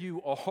where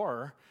you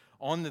are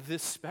on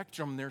this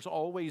spectrum, there's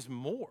always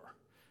more,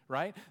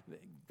 right?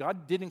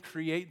 God didn't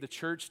create the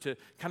church to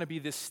kind of be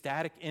this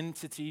static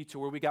entity to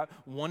where we got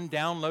one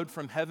download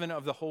from heaven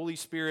of the Holy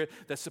Spirit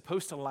that's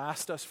supposed to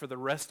last us for the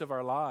rest of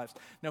our lives.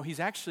 No, he's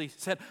actually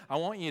said, I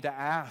want you to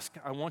ask,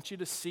 I want you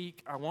to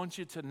seek, I want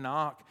you to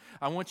knock,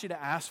 I want you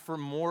to ask for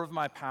more of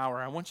my power,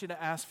 I want you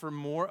to ask for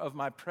more of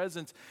my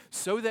presence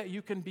so that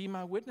you can be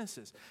my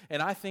witnesses.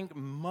 And I think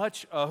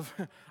much of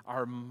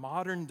our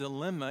modern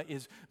dilemma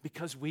is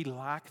because we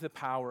lack the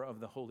power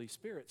of the Holy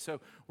Spirit.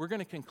 So we're going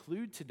to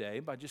conclude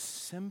today by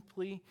just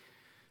simply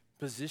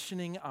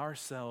positioning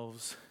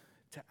ourselves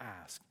to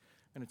ask.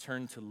 I'm going to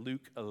turn to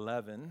Luke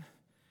 11,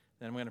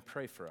 then I'm going to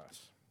pray for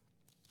us.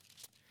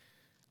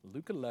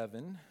 Luke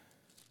 11,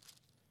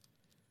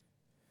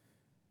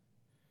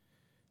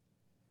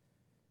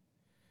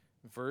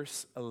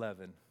 verse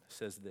 11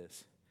 says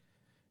this.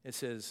 It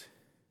says,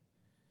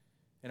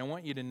 and I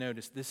want you to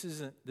notice, this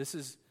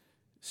is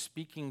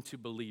speaking to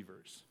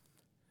believers.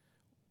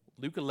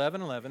 Luke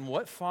 11:11,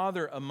 what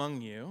father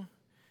among you,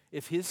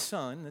 if his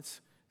son, that's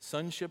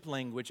sonship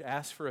language,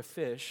 asks for a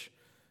fish,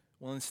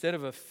 well, instead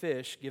of a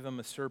fish, give him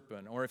a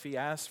serpent. Or if he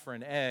asks for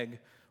an egg,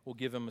 we'll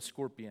give him a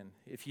scorpion.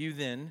 If you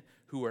then,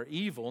 who are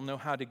evil, know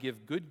how to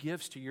give good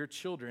gifts to your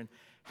children,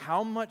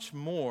 how much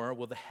more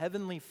will the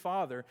Heavenly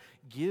Father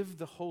give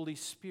the Holy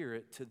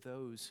Spirit to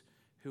those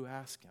who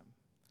ask him?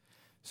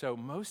 So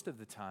most of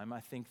the time, I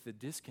think the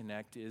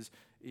disconnect is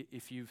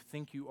if you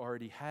think you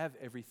already have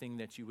everything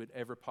that you would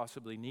ever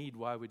possibly need,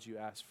 why would you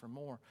ask for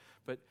more?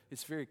 But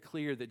it's very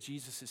clear that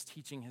Jesus is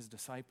teaching his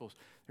disciples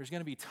there's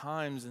going to be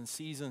times and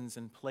seasons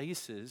and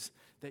places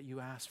that you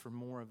ask for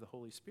more of the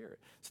Holy Spirit.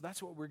 So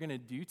that's what we're going to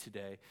do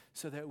today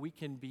so that we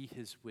can be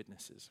his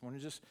witnesses. I want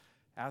to just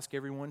ask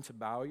everyone to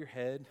bow your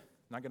head.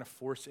 I'm not going to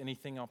force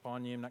anything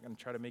upon you. I'm not going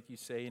to try to make you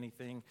say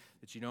anything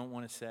that you don't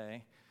want to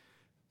say.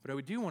 But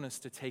I do want us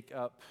to take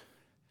up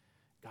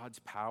God's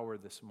power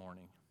this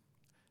morning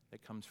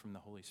that comes from the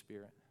Holy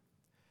Spirit.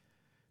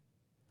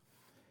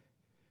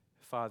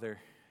 Father,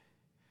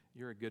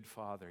 you're a good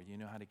father. You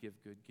know how to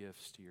give good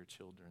gifts to your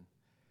children.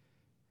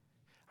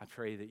 I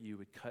pray that you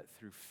would cut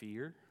through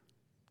fear,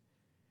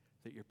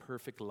 that your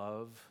perfect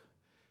love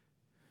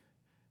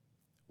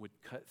would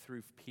cut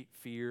through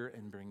fear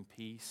and bring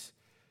peace.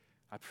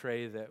 I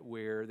pray that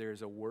where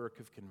there's a work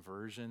of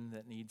conversion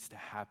that needs to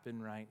happen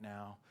right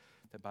now,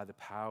 that by the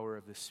power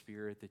of the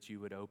Spirit that you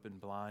would open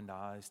blind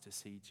eyes to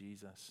see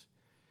Jesus.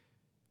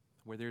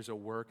 Where there's a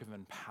work of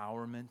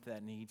empowerment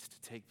that needs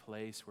to take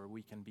place, where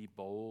we can be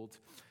bold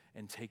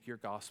and take your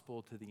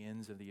gospel to the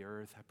ends of the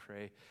earth, I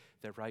pray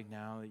that right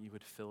now that you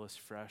would fill us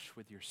fresh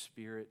with your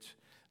Spirit,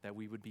 that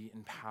we would be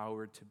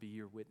empowered to be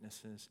your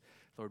witnesses.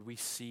 Lord, we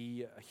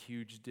see a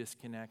huge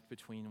disconnect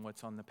between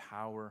what's on the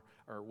power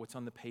or what's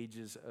on the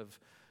pages of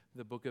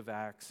the book of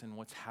Acts and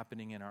what's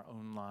happening in our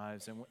own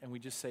lives. And we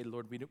just say,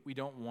 Lord, we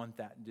don't want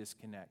that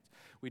disconnect.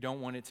 We don't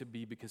want it to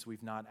be because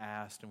we've not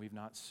asked and we've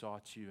not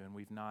sought you and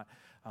we've not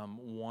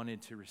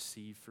wanted to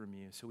receive from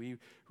you. So we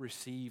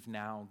receive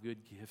now good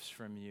gifts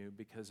from you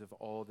because of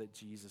all that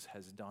Jesus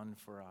has done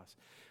for us.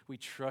 We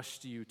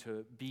trust you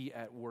to be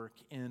at work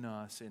in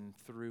us and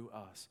through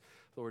us.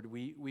 Lord,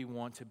 we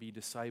want to be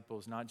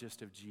disciples, not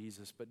just of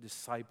Jesus, but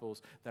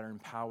disciples that are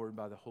empowered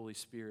by the Holy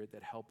Spirit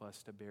that help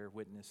us to bear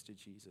witness to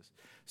Jesus.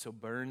 So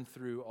burn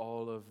through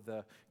all of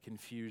the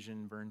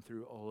confusion, burn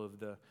through all of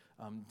the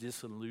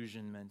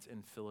disillusionment,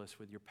 and fill us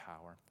with your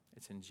power.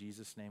 It's in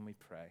Jesus' name we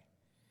pray.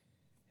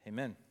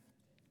 Amen.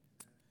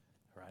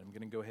 All right, I'm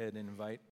going to go ahead and invite